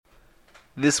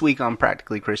This week on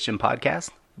Practically Christian Podcast,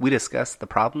 we discuss the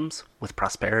problems with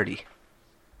prosperity.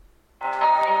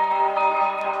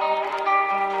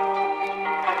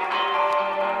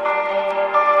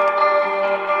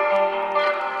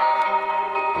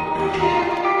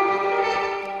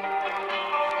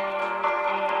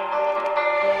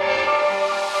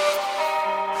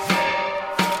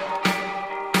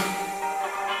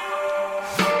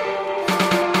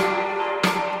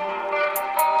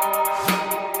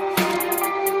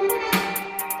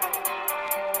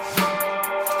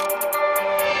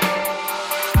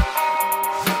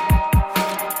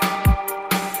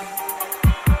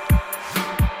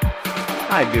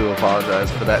 I do apologize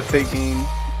for that thinking.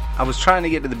 I was trying to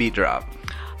get to the beat drop.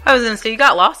 I was going to say, you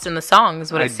got lost in the song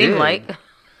is what it seemed like.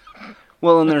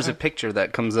 Well, and there's a picture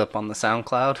that comes up on the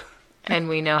SoundCloud. And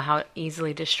we know how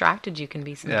easily distracted you can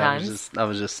be sometimes. Yeah, I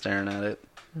was just staring at it.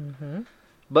 Mm-hmm.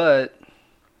 But,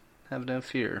 have no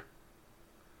fear.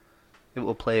 It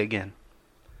will play again.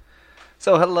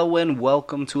 So, hello and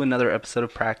welcome to another episode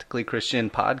of Practically Christian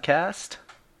Podcast.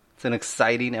 It's an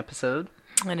exciting episode.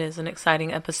 It is an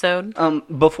exciting episode.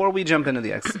 Before we jump into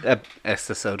the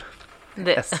episode.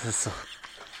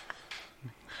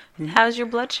 How's your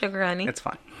blood sugar, honey? It's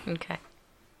fine. Okay.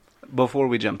 Before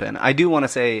we jump in, I do want to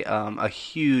say a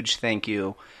huge thank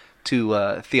you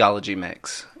to Theology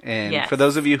Mix. And yes. For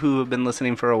those of you who have been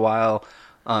listening for a while,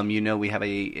 you know we have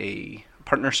a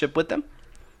partnership with them.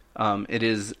 It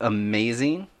is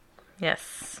amazing.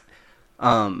 Yes.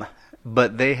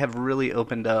 But they have really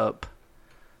opened up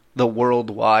the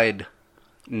worldwide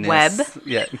web.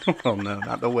 Yeah. Well, no,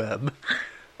 not the web.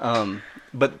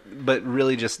 But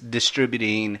really just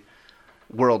distributing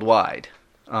worldwide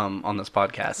on this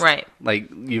podcast. Right. Like,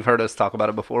 you've heard us talk about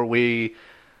it before. We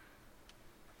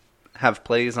have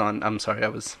plays on... I'm sorry,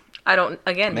 Did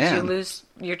you lose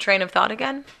your train of thought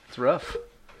again? It's rough.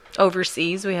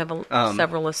 Overseas, we have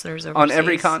several listeners overseas. On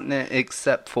every continent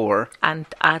except for...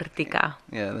 Antarctica.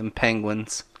 Yeah, them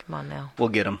penguins. Come on now. We'll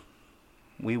get them.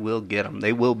 We will get them.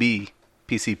 They will be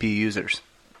PCP users.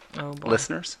 Oh, boy.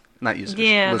 Listeners? Not users.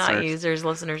 Yeah, listeners. not users.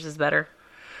 Listeners is better.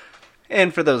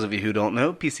 And for those of you who don't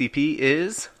know, PCP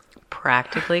is...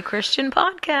 Practically Christian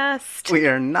Podcast. We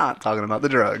are not talking about the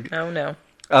drug. Oh, no.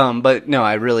 But no,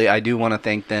 I do want to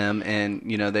thank them, and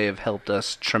they have helped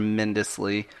us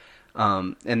tremendously.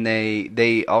 And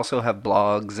they also have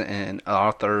blogs and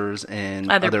authors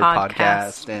and other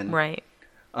podcasts and right.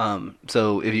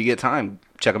 So if you get time,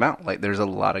 check them out. Like, there's a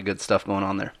lot of good stuff going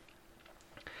on there.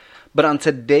 But on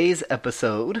today's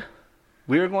episode,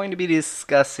 we are going to be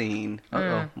discussing...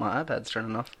 my iPad's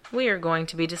turning off. We are going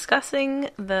to be discussing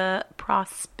the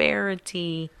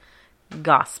prosperity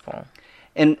gospel.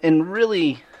 And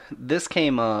really, this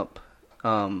came up,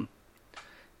 and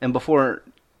before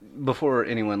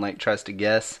anyone tries to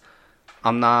guess,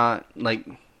 I'm not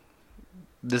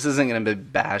this isn't going to be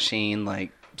bashing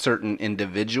certain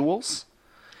individuals.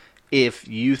 If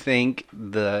you think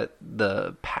the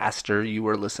pastor you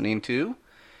were listening to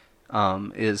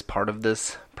is part of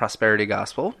this prosperity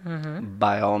gospel,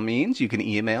 by all means, you can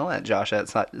email at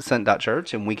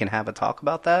josh@sent.church and we can have a talk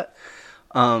about that.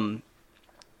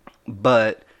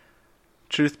 But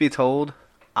truth be told,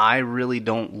 I really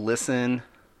don't listen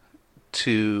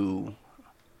to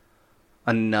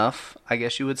enough, I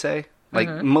guess you would say.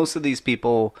 Most of these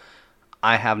people,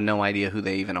 I have no idea who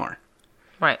they even are.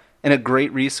 Right. And a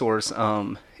great resource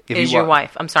is your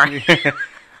wife. I'm sorry.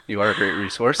 You are a great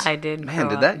resource. I did. Man,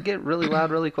 did that get really loud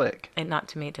really quick? And not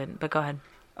to me, it didn't. But go ahead.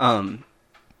 No,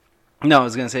 I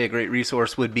was going to say a great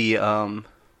resource would be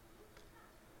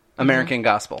American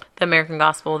Gospel. The American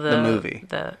Gospel, the movie.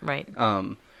 Right.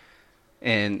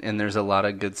 And there's a lot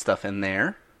of good stuff in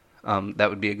there. That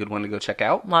would be a good one to go check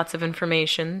out. Lots of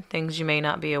information, things you may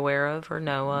not be aware of or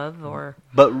know of, or...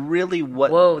 But really what...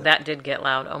 Whoa, that did get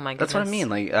loud. Oh my goodness. That's what I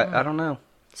mean. I don't know.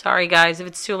 Sorry, guys. If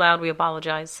it's too loud, we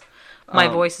apologize. My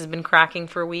voice has been cracking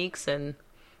for weeks, and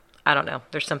I don't know.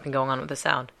 There's something going on with the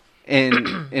sound.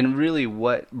 And really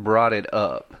what brought it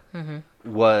up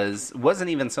wasn't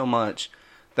even so much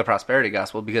the prosperity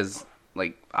gospel, because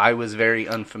I was very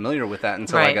unfamiliar with that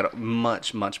until I got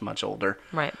much, much, much older.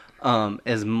 Right.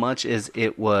 As much as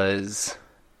it was,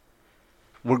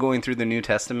 we're going through the New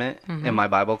Testament in my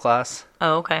Bible class.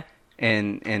 Oh, okay.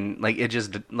 And it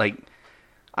just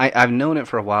I've known it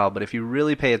for a while, but if you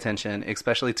really pay attention,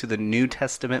 especially to the New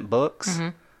Testament books,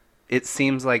 it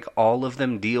seems like all of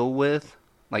them deal with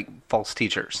false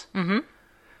teachers.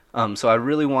 So I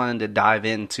really wanted to dive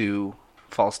into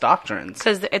false doctrines.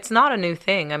 Because it's not a new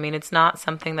thing. I mean, it's not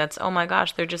something that's, oh my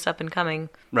gosh, they're just up and coming.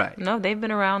 Right. No, they've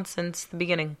been around since the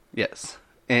beginning. Yes.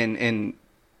 And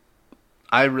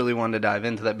I really wanted to dive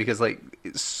into that because, like,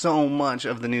 so much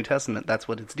of the New Testament, that's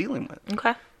what it's dealing with.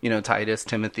 Okay. Titus,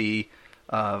 Timothy,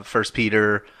 1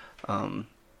 Peter,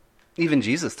 even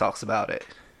Jesus talks about it.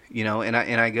 And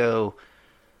I go,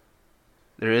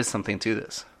 there is something to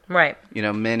this. Right.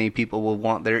 Many people will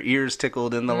want their ears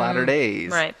tickled in the latter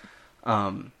days. Right.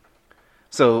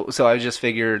 So I just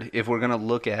figured if we're going to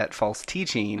look at false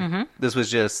teaching, this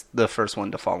was just the first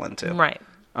one to fall into. Right.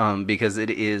 Because it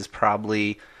is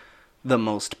probably the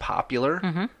most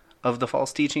popular of the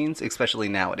false teachings, especially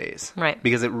nowadays. Right.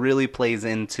 Because it really plays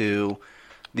into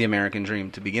the American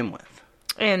dream to begin with.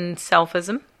 And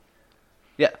selfism.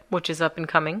 Yeah. Which is up and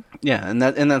coming. Yeah, and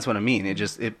that's what I mean.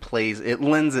 It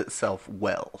lends itself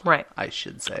well. Right. I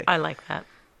should say. I like that.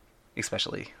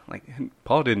 Especially, like,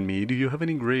 pardon me, do you have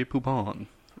any Grey Poupon?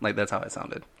 Like, that's how it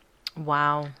sounded.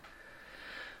 Wow.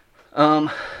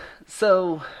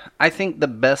 So, I think the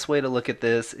best way to look at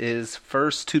this is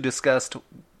first to discuss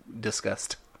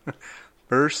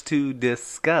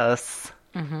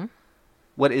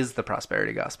what is the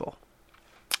prosperity gospel?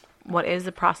 What is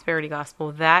the prosperity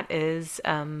gospel? That is,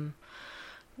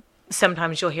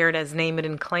 sometimes you'll hear it as name it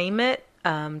and claim it,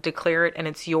 declare it and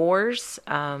it's yours,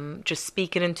 just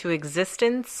speak it into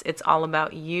existence. It's all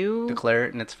about you. Declare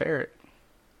it and it's ferret.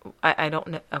 I don't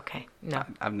know. Okay, no.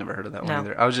 I've never heard of that one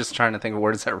either. I was just trying to think of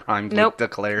words that rhymed Nope. with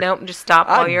declare. Nope, just stop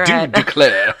while you're I ahead. do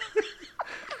declare.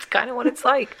 It's kind of what it's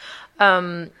like.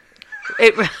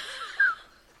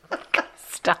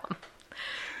 Stop.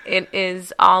 It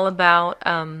is all about,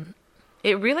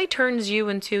 it really turns you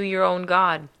into your own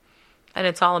God. And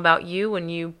it's all about you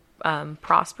and you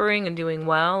prospering and doing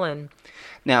well and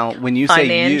now, when you say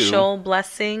financial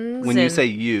blessings. When you say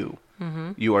you,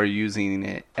 you are using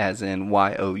it as in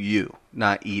Y-O-U,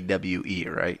 not E-W-E,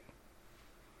 right?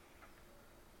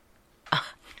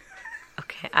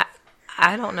 Okay,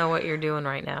 I don't know what you're doing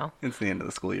right now. It's the end of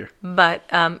the school year. But,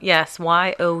 yes,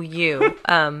 Y-O-U.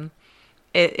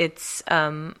 It's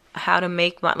how to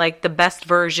make like the best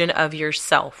version of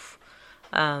yourself.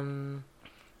 Money,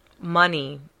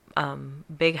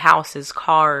 big houses,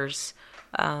 cars.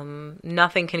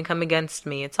 Nothing can come against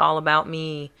me. It's all about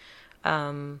me.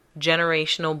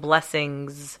 Generational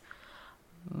blessings.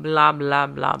 Blah blah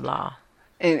blah blah.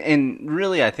 And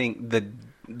really, I think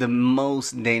the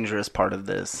most dangerous part of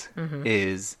this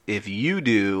is if you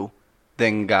do,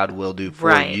 then God will do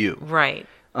for you. Right.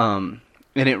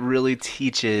 And it really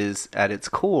teaches at its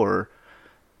core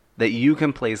that you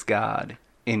can place God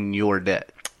in your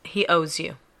debt. He owes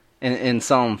you. And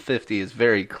Psalm 50 is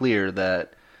very clear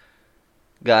that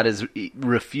God is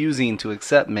refusing to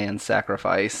accept man's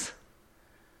sacrifice.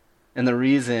 And the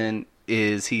reason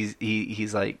is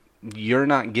he's like, you're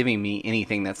not giving me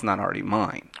anything that's not already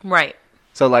mine. Right.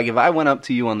 So like if I went up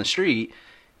to you on the street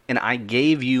and I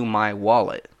gave you my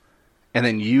wallet and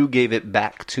then you gave it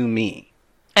back to me.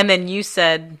 And then you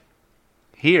said,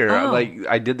 here, like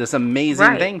I did this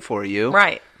amazing thing for you.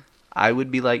 Right. I would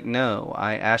be like, no,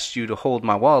 I asked you to hold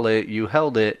my wallet, you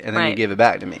held it, and then you gave it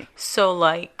back to me. So,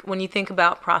 like, when you think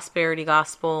about prosperity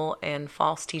gospel and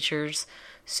false teachers,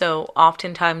 so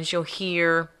oftentimes you'll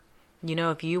hear,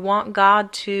 if you want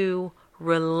God to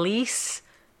release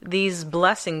these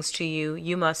blessings to you,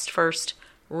 you must first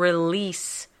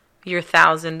release your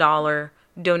 $1,000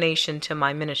 donation to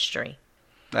my ministry.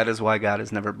 That is why God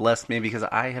has never blessed me, because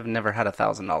I have never had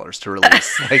 $1,000 to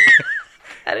release. Like...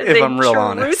 That is if I'm real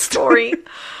honest. Story.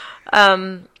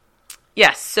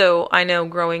 Yes, so I know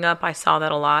growing up I saw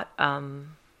that a lot.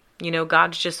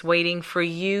 God's just waiting for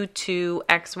you to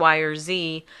X, Y, or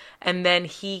Z, and then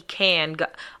He can.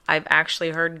 I've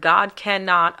actually heard God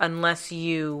cannot unless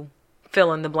you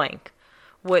fill in the blank.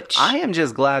 Which I am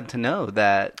just glad to know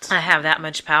that I have that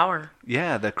much power.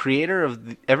 Yeah, the creator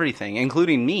of everything,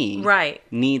 including me,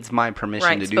 needs my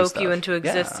permission to do stuff. Spoke you into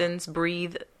existence,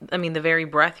 breathe. I mean, the very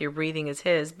breath you're breathing is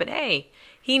His, but hey,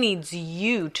 He needs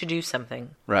you to do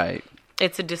something. Right.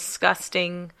 It's a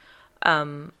disgusting,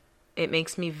 it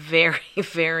makes me very,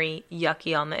 very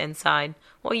yucky on the inside.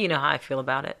 Well, you know how I feel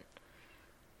about it.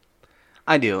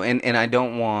 I do, and I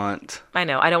don't want... I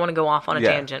know, I don't want to go off on a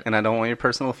tangent. And I don't want your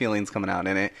personal feelings coming out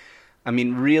in it. I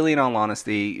mean, really, in all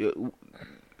honesty,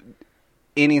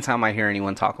 anytime I hear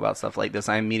anyone talk about stuff like this,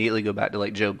 I immediately go back to,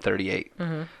 like, Job 38.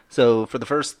 Mm-hmm. So, for the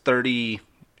first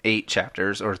 38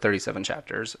 chapters, or 37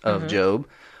 chapters of Job,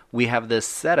 we have this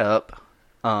setup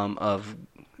of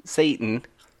Satan,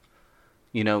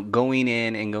 going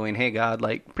in and going, hey, God,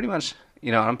 like, pretty much...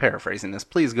 I'm paraphrasing this.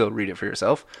 Please go read it for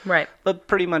yourself. Right. But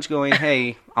pretty much going,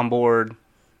 hey, I'm bored.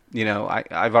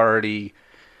 I've already,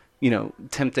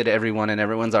 tempted everyone and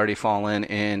everyone's already fallen.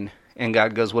 And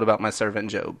God goes, what about my servant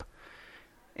Job?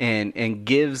 And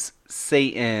gives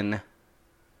Satan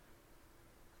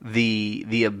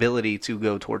the ability to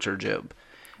go torture Job.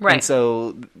 Right. And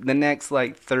so the next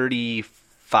like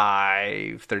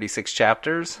 35, 36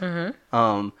 chapters,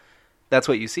 that's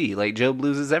what you see. Like Job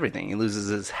loses everything. He loses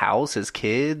his house, his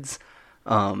kids,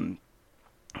 his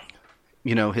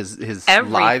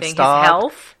Everything,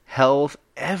 livestock, his health,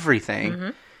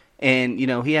 everything. And,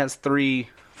 he has 3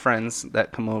 friends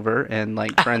that come over, and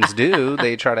like friends do,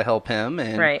 they try to help him.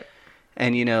 And, Right.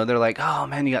 And, they're like, oh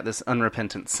man, you got this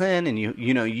unrepentant sin, and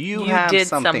you have did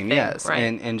something. Yes. right.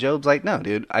 And Job's like, no,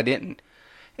 dude, I didn't.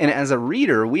 And as a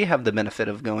reader, we have the benefit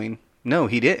of going, no,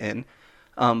 he didn't.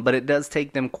 But it does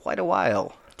take them quite a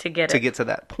while To get to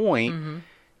that point.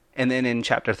 And then in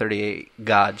chapter 38,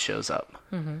 God shows up,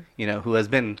 who has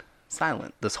been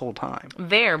silent this whole time.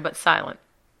 There, but silent.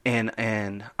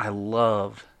 And I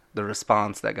love the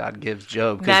response that God gives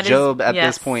Job. Because Job at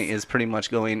this point is pretty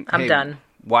much going, hey, I'm done.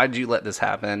 Why did you let this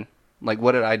happen? Like,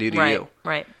 what did I do to you?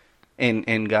 Right.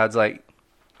 And God's like,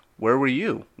 where were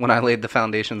you when I laid the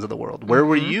foundations of the world? Where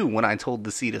were you when I told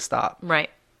the sea to stop? Right.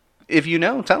 If you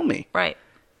know, tell me. Right.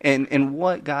 And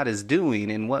what God is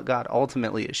doing and what God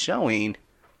ultimately is showing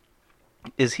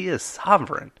is he is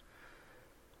sovereign.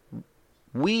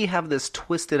 We have this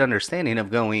twisted understanding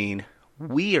of going,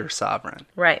 we are sovereign.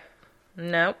 Right.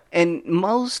 Nope. And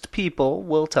most people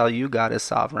will tell you God is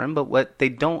sovereign, but what they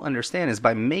don't understand is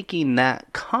by making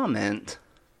that comment,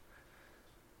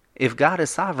 if God is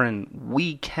sovereign,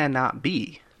 we cannot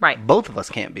be. Right. Both of us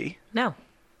can't be. No.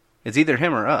 It's either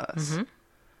him or us.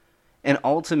 And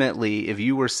ultimately, if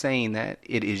you were saying that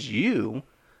it is you,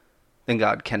 then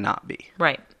God cannot be.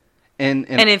 Right. And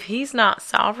if he's not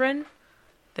sovereign,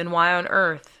 then why on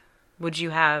earth would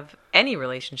you have any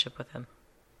relationship with him?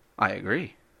 I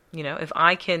agree. If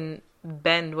I can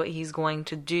bend what he's going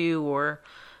to do, or,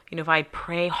 if I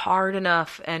pray hard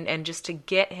enough and just to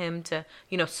get him to,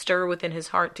 stir within his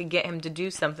heart to get him to do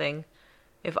something,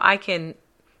 if I can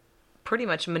pretty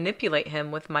much manipulate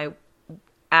him with my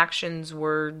actions,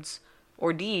 words,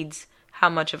 or deeds, how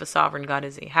much of a sovereign God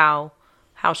is he? How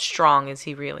strong is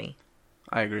he really?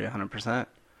 I agree 100%.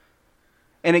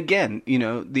 And again,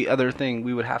 the other thing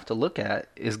we would have to look at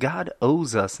is God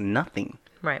owes us nothing.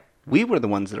 Right. We were the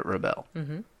ones that rebel.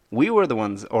 We were the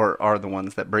ones, or are the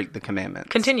ones that break the commandments.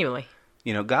 Continually.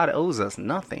 God owes us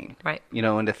nothing. Right.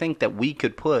 And to think that we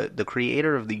could put the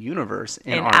creator of the universe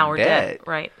in our debt.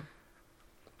 Right.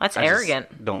 That's I arrogant.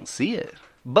 Just don't see it.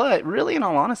 But really, in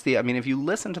all honesty, I mean, if you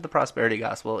listen to the prosperity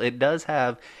gospel, it does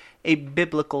have a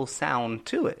biblical sound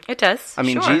to it. It does. I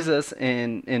mean, sure. Jesus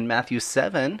in Matthew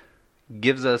 7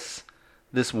 gives us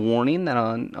this warning that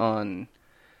on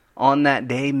that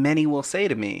day, many will say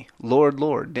to me, Lord,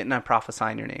 Lord, didn't I prophesy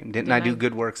in your name? Didn't I do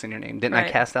good works in your name? Didn't I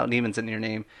cast out demons in your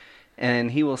name?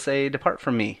 And he will say, depart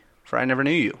from me, for I never knew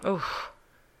you. Oof.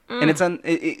 And it's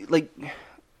like,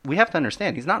 we have to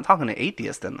understand, he's not talking to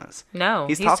atheists in this. No.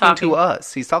 He's talking to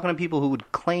us. He's talking to people who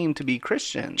would claim to be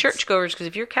Christians. Churchgoers, because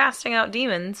if you're casting out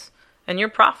demons and you're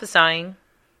prophesying,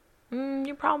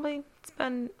 you probably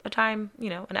spend an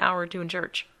hour or two in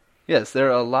church. Yes, there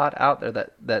are a lot out there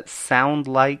that sound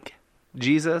like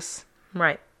Jesus.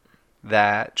 Right.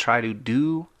 That try to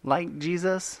do like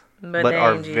Jesus, but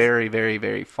are Jesus. very, very,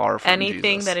 very far from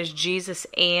anything Jesus. That is Jesus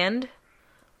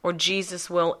or Jesus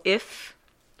will if,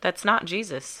 that's not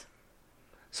Jesus.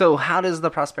 So how does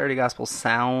the prosperity gospel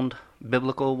sound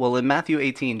biblical? Well, in Matthew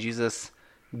 18, Jesus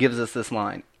gives us this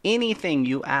line: anything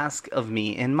you ask of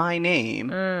me in my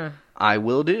name, I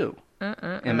will do.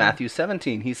 In Matthew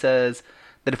 17, he says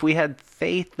that if we had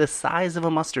faith the size of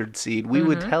a mustard seed, we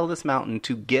would tell this mountain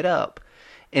to get up,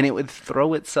 and it would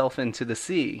throw itself into the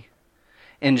sea.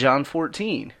 In John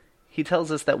 14, he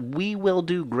tells us that we will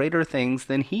do greater things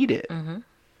than he did.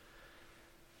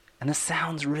 And this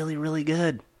sounds really, really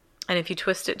good. And if you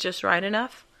twist it just right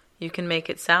enough, you can make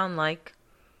it sound like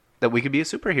that we could be a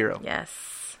superhero.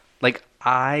 Yes. Like,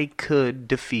 I could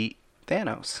defeat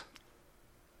Thanos.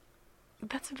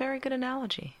 That's a very good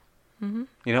analogy.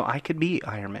 I could be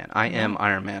Iron Man. I am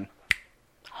Iron Man.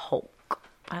 Hulk.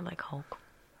 I like Hulk.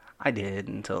 I did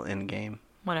until Endgame.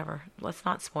 Whatever. Let's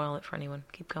not spoil it for anyone.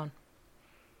 Keep going.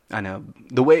 I know.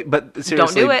 But seriously.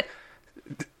 Don't do it.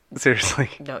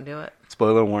 Seriously. Don't do it.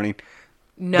 Spoiler warning.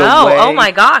 No. Oh my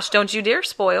gosh. Don't you dare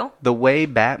spoil. The way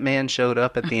Batman showed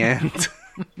up at the end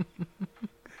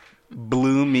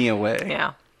blew me away.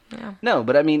 Yeah. No,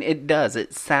 but I mean, it does.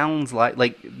 It sounds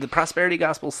like the prosperity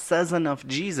gospel says enough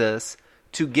Jesus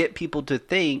to get people to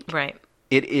think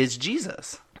it is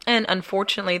Jesus. And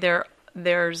unfortunately,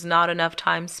 there's not enough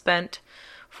time spent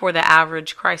for the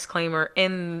average Christ claimer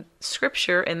in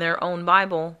Scripture, in their own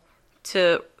Bible,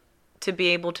 to be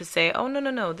able to say, oh,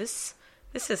 no, this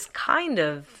is kind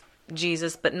of,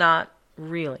 Jesus, but not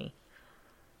really.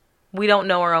 We don't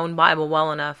know our own Bible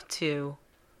well enough to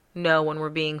know when we're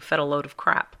being fed a load of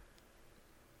crap.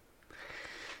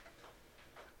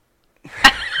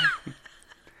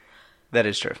 That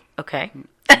is true. Okay.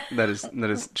 That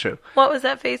is true. What was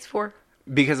that face for?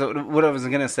 Because what I was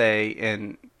gonna say,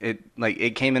 and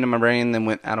it came into my brain, then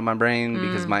went out of my brain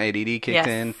because my ADD kicked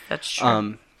in. That's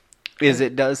true.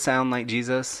 It does sound like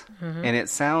Jesus, and it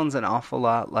sounds an awful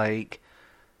lot like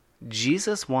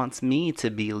Jesus wants me to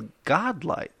be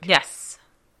godlike. Yes.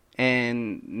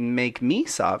 And make me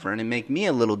sovereign and make me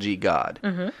a little g God.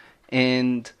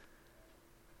 And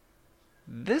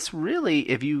this really,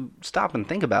 if you stop and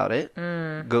think about it,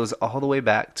 goes all the way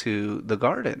back to the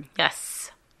garden.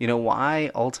 Yes. You know,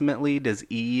 why ultimately does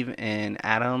Eve and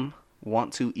Adam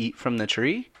want to eat from the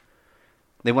tree?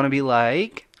 They want to be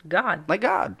like God. Like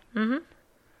God.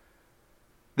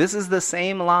 This is the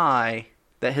same lie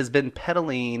that has been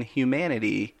peddling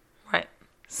humanity Right.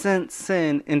 since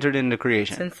sin entered into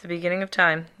creation. Since the beginning of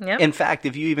time. Yep. In fact,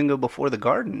 if you even go before the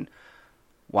garden,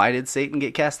 why did Satan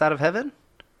get cast out of heaven?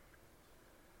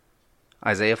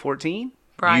 Isaiah 14.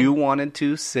 Right. You wanted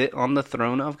to sit on the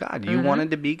throne of God. You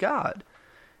wanted to be God.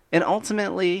 And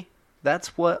ultimately,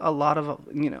 that's what a lot of,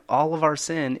 all of our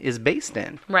sin is based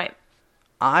in. Right.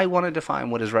 I want to define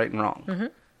what is right and wrong.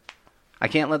 I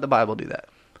can't let the Bible do that.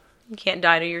 You can't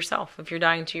die to yourself. If you're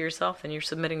dying to yourself, then you're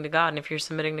submitting to God. And if you're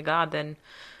submitting to God, then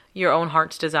your own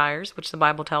heart's desires, which the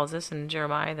Bible tells us in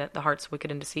Jeremiah that the heart's wicked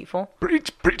and deceitful.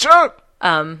 Preach up!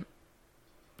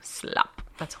 Slop.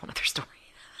 That's a whole other story.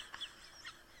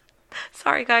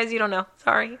 Sorry, guys, you don't know.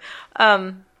 Sorry.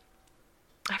 I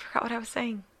forgot what I was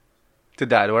saying. To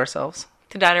die to ourselves.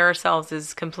 To die to ourselves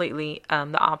is completely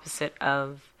the opposite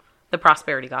of the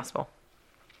prosperity gospel.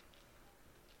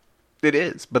 It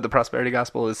is, but the prosperity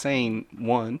gospel is saying,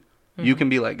 one, you can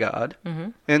be like God,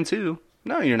 and two,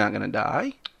 no, you're not going to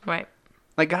die. Right.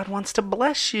 Like, God wants to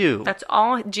bless you. That's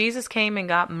all. Jesus came and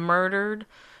got murdered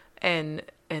and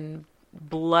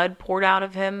blood poured out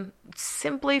of him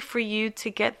simply for you to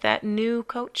get that new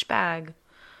Coach bag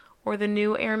or the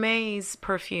new Hermes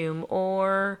perfume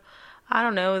or, I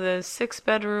don't know, the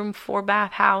 6-bedroom,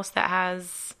 4-bath house that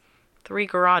has 3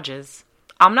 garages.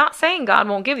 I'm not saying God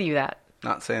won't give you that.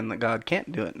 Not saying that God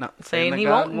can't do it. Not Saying that he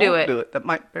God won't do it. That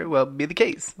might very well be the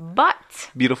case.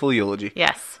 But, Beautiful eulogy.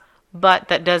 yes, but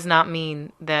that does not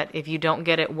mean that if you don't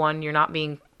get it, 1, you're not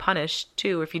being punished.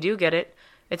 2, if you do get it,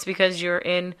 it's because you're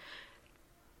in,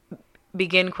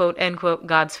 begin quote, end quote,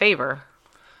 God's favor.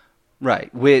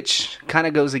 Right, which kind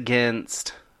of goes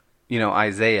against,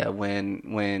 Isaiah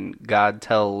when God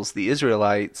tells the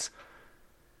Israelites,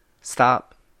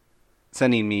 stop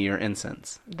sending me your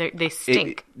incense. They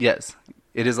stink. Yes.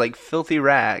 It is like filthy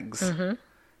rags.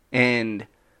 And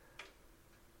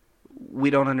we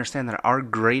don't understand that our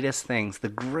greatest things, the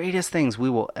greatest things we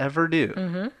will ever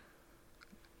do,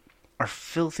 are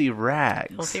filthy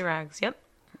rags. Filthy rags, yep.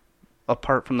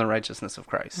 Apart from the righteousness of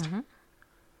Christ.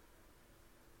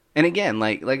 And again,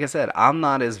 like I said, I'm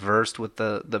not as versed with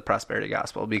the prosperity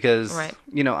gospel because, Right.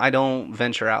 I don't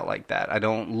venture out like that. I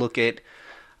don't look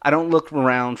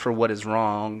around for what is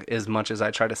wrong as much as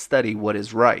I try to study what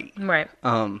is right. Right.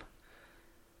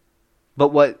 But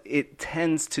what it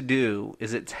tends to do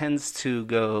is it tends to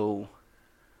go,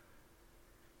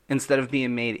 instead of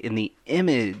being made in the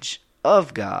image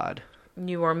of God.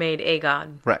 You are made a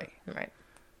God. Right. Right.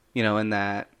 In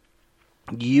that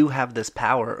you have this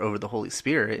power over the Holy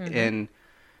Spirit. And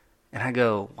I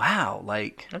go, wow,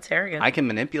 like, That's arrogant. I can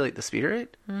manipulate the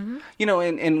Spirit? And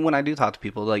when I do talk to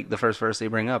people, like, the first verse they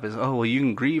bring up is, oh, well, you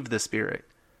can grieve the Spirit.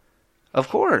 Of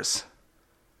course.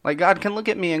 Like, God can look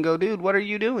at me and go, dude, what are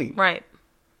you doing? Right.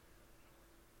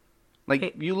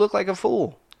 Like, you look like a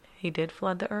fool. He did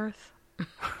flood the earth.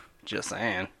 Just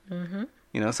saying.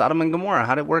 Sodom and Gomorrah,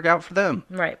 how'd it work out for them?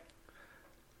 Right.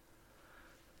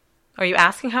 Are you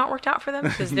asking how it worked out for them?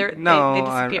 Because No, they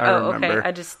disappeared. I Oh, remember. okay.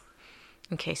 I just,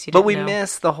 in case you But didn't we know.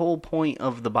 miss the whole point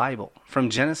of the Bible. From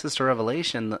Genesis to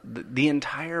Revelation, the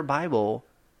entire Bible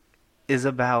is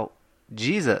about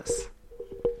Jesus.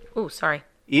 Ooh, sorry.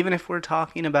 Even if we're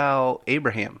talking about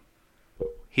Abraham,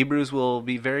 Hebrews will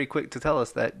be very quick to tell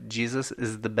us that Jesus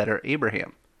is the better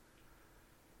Abraham.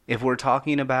 If we're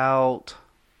talking about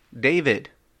David,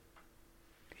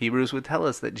 Hebrews would tell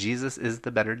us that Jesus is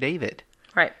the better David.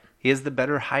 Right. He is the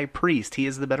better high priest. He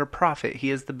is the better prophet. He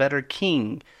is the better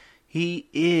king. He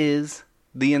is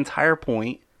the entire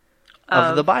point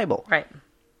of the Bible. Right.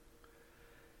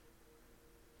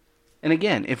 And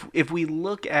again, if we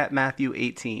look at Matthew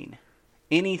 18,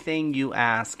 anything you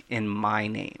ask in my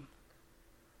name,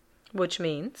 Which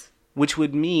means? which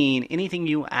would mean anything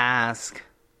you ask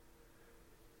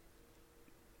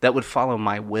that would follow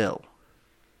my will.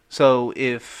 So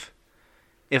if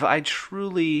I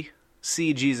truly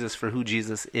see Jesus for who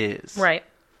Jesus is, Right.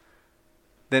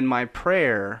 then my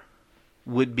prayer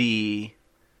would be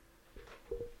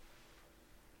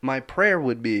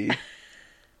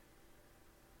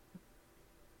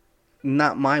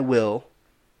not my will,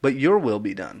 but your will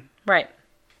be done. Right.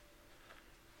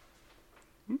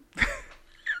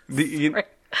 Right.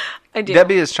 I do.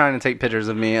 Debbie is trying to take pictures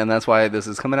of me, and that's why this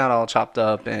is coming out all chopped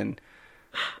up. And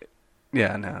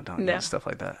yeah, no, don't No. do stuff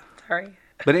like that. Sorry.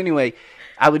 But anyway,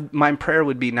 my prayer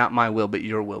would be not my will, but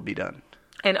your will be done.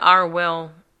 And our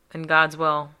will and God's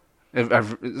will If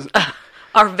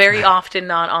are very often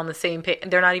not on the same page.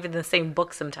 They're not even in the same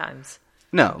book sometimes.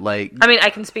 no, like, I mean, I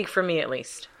can speak for me at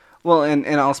least. well, and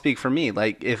I'll speak for me.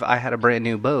 Like, if I had a brand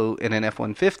new boat and an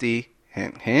F-150,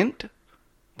 hint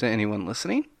to anyone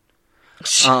listening,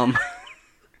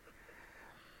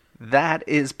 that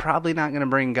is probably not going to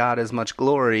bring God as much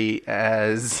glory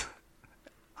as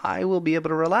I will be able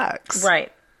to relax.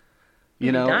 Right.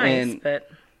 You know, Nice, and but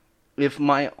if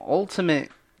my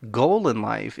ultimate goal in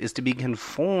life is to be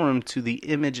conformed to the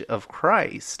image of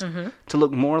Christ, to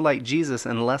look more like Jesus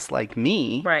and less like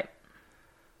me, right.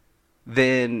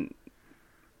 then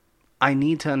I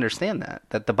need to understand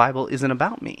that the Bible isn't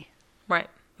about me. Right.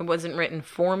 It wasn't written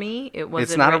for me. It wasn't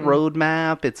It's not written... a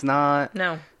roadmap. It's not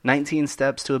No. 19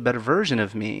 steps to a better version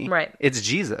of me. Right. It's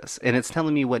Jesus. And it's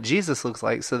telling me what Jesus looks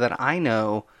like so that I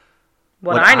know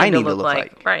What I need to look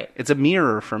like. Right. It's a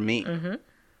mirror for me.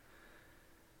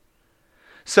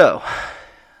 So,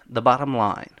 the bottom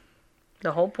line.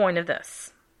 The whole point of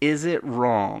this. Is it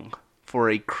wrong for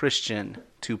a Christian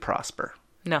to prosper?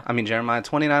 No. I mean, Jeremiah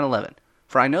 29:11.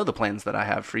 For I know the plans that I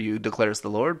have for you, declares the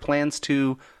Lord, plans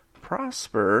to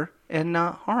prosper and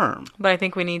not harm. But I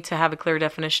think we need to have a clear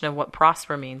definition of what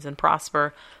prosper means. And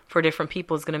prosper for different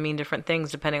people is going to mean different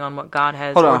things depending on what God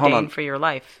has ordained for your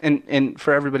life. And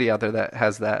for everybody out there that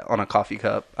has that on a coffee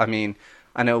cup, I mean,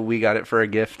 I know we got it for a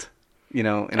gift, you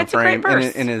know, in That's a frame, a great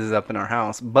verse. and it is up in our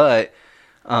house. But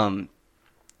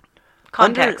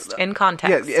Context. In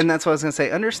context. yeah, and that's what I was going to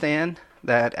say. Understand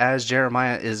that as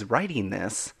Jeremiah is writing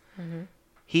this,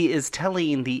 he is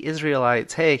telling the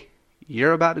Israelites, hey,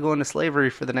 you're about to go into slavery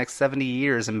for the next 70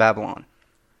 years in Babylon.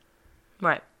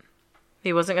 Right.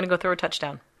 He wasn't going to go through a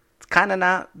touchdown. It's kind of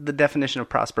not the definition of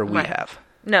prosper we Right. have.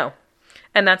 No.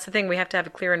 And that's the thing. We have to have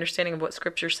a clear understanding of what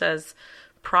Scripture says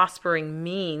prospering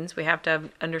means. We have to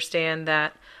understand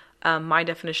that my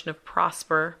definition of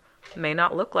prosper may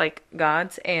not look like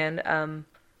God's, and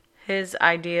his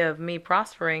idea of me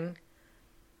prospering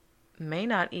may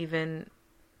not even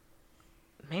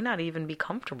be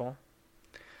comfortable.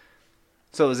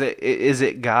 So is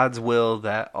it God's will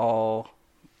that all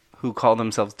who call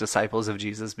themselves disciples of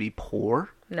Jesus be poor?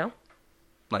 No,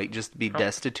 Like just be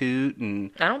destitute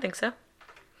and I don't think so.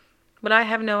 But I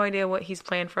have no idea what he's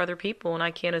planned for other people, and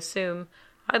I can't assume.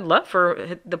 I'd love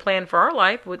for the plan for our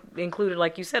life would include,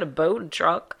 like you said, a boat and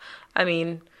truck. I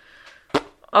mean,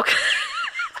 okay.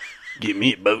 get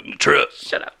me a boat and truck.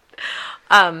 Shut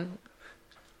up.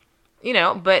 You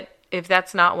know, but if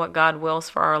that's not what God wills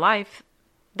for our life,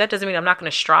 that doesn't mean I'm not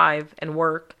going to strive and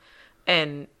work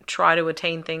and try to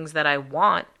attain things that I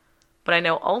want. But I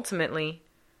know ultimately,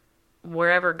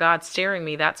 wherever God's steering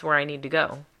me, that's where I need to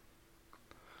go.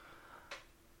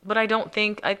 But I don't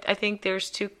think, I think there's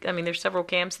there's several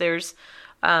camps. There's,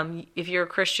 if you're a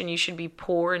Christian, you should be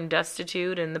poor and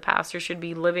destitute, and the pastor should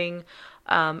be living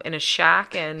in a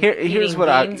shack and here's eating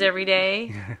what beans every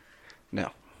day.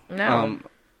 No. No.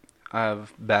 I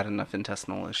have bad enough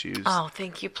intestinal issues. Oh,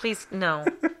 thank you. Please, no.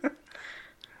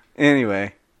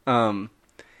 Anyway,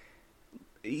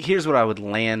 here's what I would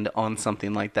land on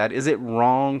something like that. Is it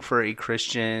wrong for a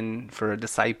Christian, for a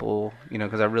disciple, you know,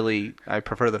 because I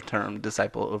prefer the term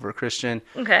disciple over Christian.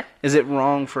 Okay. Is it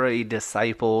wrong for a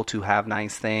disciple to have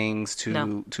nice things,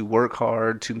 No. to work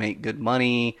hard, to make good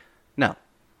money? No.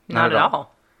 Not at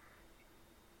all.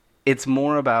 It's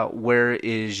more about where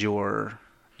is your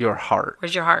heart.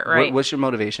 Where's your heart, right? What's your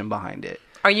motivation behind it?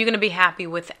 Are you going to be happy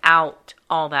without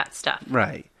all that stuff?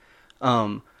 Right.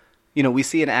 You know, we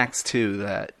see in Acts 2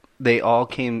 that they all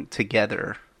came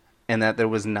together and that there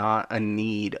was not a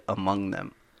need among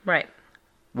them. Right.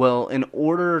 Well, in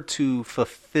order to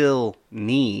fulfill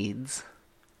needs,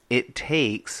 it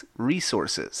takes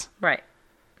resources. Right.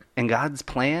 And God's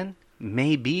plan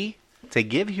may be to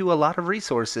give you a lot of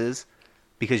resources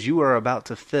because you are about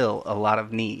to fill a lot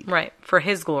of need. Right. For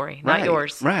his glory, not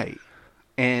yours. Right.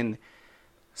 And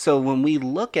so when we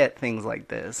look at things like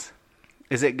this,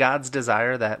 is it God's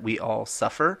desire that we all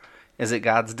suffer? Is it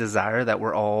God's desire that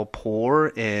we're all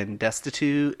poor and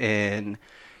destitute and,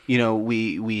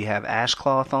 we have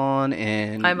ashcloth on,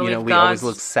 and I believe we always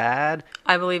look sad.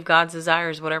 I believe God's desire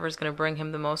is whatever is going to bring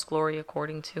him the most glory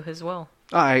according to his will.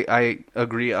 I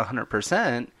agree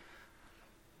 100%.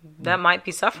 That might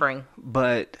be suffering.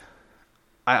 But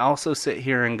I also sit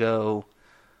here and go,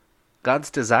 God's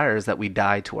desire is that we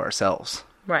die to ourselves.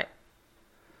 Right.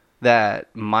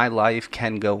 That my life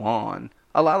can go on.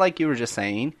 A lot like you were just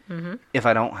saying, if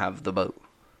I don't have the boat.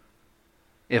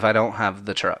 If I don't have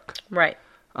the truck. Right.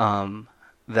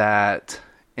 That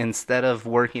instead of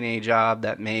working a job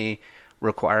that may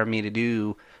require me to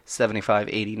do 75,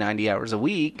 80, 90 hours a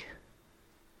week,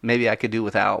 maybe I could do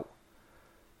without,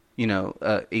 a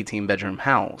 18-bedroom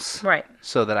house. Right.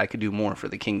 So that I could do more for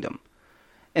the kingdom.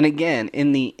 And again,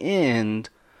 in the end,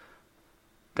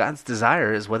 God's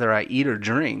desire is whether I eat or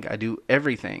drink, I do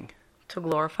everything. To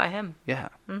glorify him. Yeah.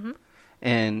 Mm-hmm.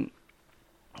 And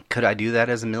could I do that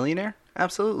as a millionaire?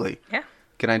 Absolutely. Yeah.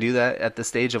 Can I do that at the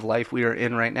stage of life we are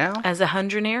in right now? As a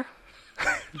hundredaire?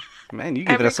 Man, you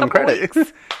giving us some credit.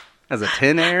 As a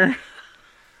tenaire?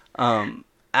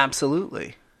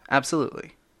 Absolutely.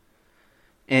 Absolutely.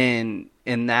 And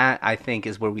that, I think,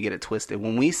 is where we get it twisted.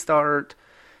 When we start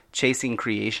chasing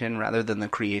creation rather than the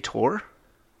creator,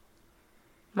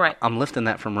 right? I'm lifting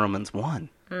that from Romans 1.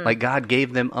 Like, God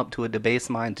gave them up to a debased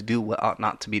mind to do what ought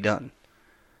not to be done.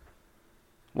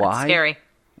 Why? That's scary.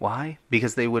 Why?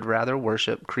 Because they would rather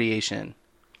worship creation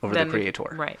over the creator.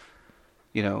 Right.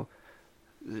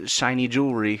 Shiny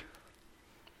jewelry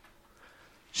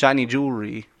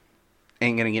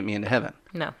ain't going to get me into heaven.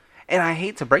 No. And I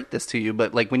hate to break this to you,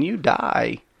 but like when you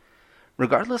die,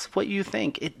 regardless of what you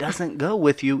think, it doesn't go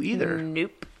with you either.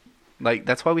 Nope. Like,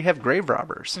 that's why we have grave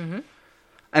robbers. Mm-hmm.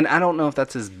 And I don't know if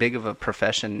that's as big of a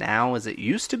profession now as it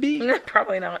used to be.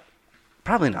 Probably not.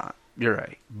 Probably not. You're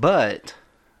right. But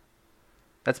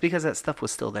that's because that stuff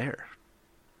was still there.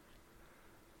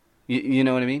 You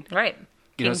know what I mean? Right.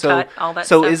 King Tut, all that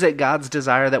so stuff. Is it God's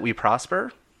desire that we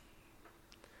prosper?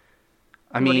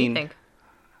 What do you think?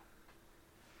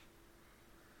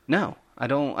 No, I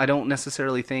don't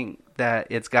necessarily think that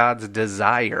it's God's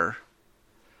desire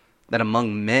that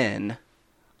among men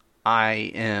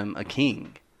I am a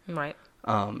king. Right.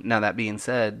 Now, that being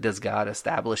said, does God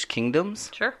establish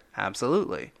kingdoms? Sure.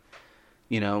 Absolutely.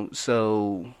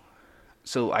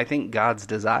 So I think God's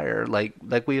desire, like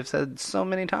we have said so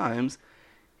many times,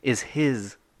 is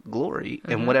his glory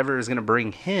and whatever is going to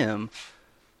bring him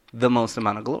the most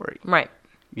amount of glory. Right.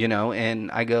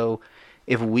 And I go,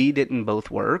 if we didn't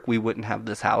both work, we wouldn't have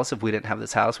this house. If we didn't have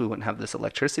this house, we wouldn't have this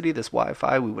electricity, this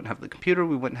Wi-Fi. We wouldn't have the computer.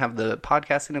 We wouldn't have the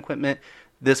podcasting equipment.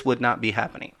 This would not be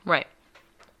happening. Right.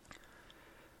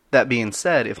 That being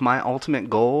said, if my ultimate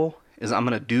goal is I'm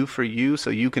going to do for you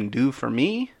so you can do for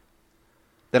me,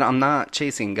 then I'm not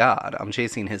chasing God. I'm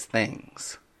chasing his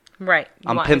things. Right.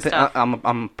 I'm pimping. I'm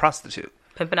a prostitute.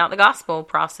 Pimping out the gospel,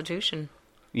 prostitution.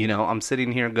 I'm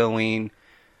sitting here going,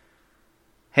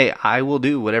 hey, I will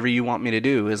do whatever you want me to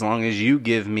do as long as you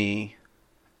give me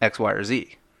X, Y, or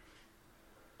Z.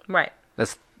 Right.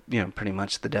 That's, pretty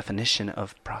much the definition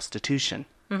of prostitution.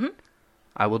 Mm-hmm.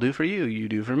 I will do for you, you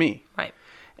do for me. Right.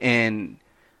 And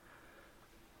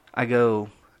I go,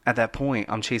 at that point,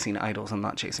 I'm chasing idols. I'm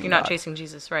not chasing You're God. not chasing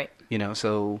Jesus, right.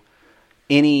 So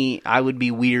I would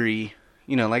be weary.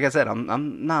 Like I said,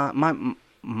 I'm not,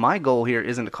 my goal here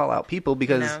isn't to call out people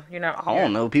because you're not, I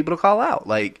don't know people to call out.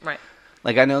 Right.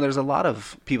 Like, I know there's a lot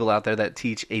of people out there that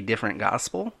teach a different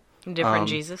gospel. Different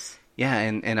Jesus. Yeah,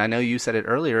 and I know you said it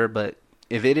earlier, but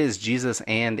if it is Jesus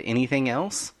and anything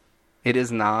else, it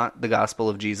is not the gospel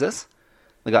of Jesus.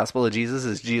 The gospel of Jesus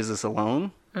is Jesus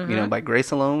alone, by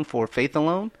grace alone, for faith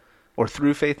alone, or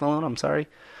through faith alone, I'm sorry.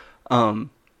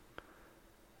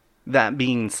 That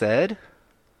being said,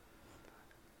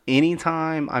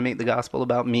 anytime I make the gospel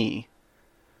about me,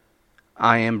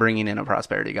 I am bringing in a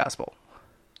prosperity gospel.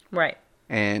 Right.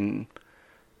 And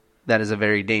that is a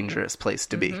very dangerous place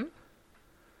to be.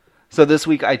 So this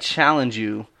week I challenge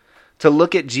you to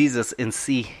look at Jesus and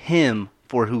see him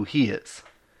for who he is.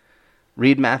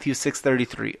 Read Matthew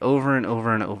 6:33 over and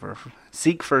over and over.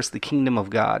 Seek first the kingdom of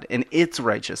God and its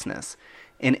righteousness,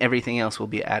 and everything else will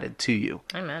be added to you.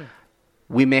 Amen.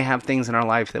 We may have things in our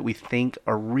life that we think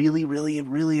are really, really,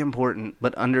 really important,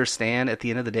 but understand at the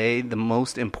end of the day, the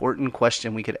most important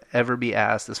question we could ever be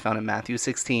asked is found in Matthew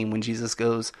 16 when Jesus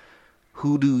goes,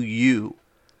 who do you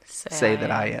say that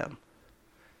I am?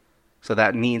 So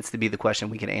that needs to be the question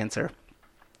we can answer.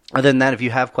 Other than that, if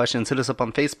you have questions, hit us up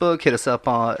on Facebook. Hit us up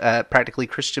at Practically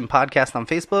Christian Podcast on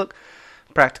Facebook.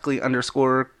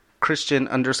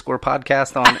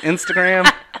 Practically_Christian_podcast on Instagram.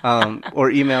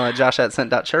 Or email at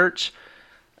josh@sent.church.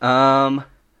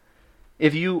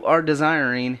 if you are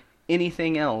desiring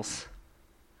anything else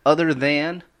other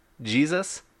than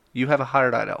Jesus, you have a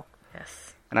heart idol.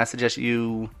 Yes. And I suggest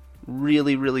you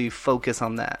really, really focus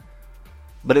on that.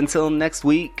 But until next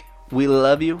week, we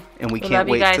love you, and we can't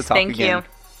wait to talk again. Thank you.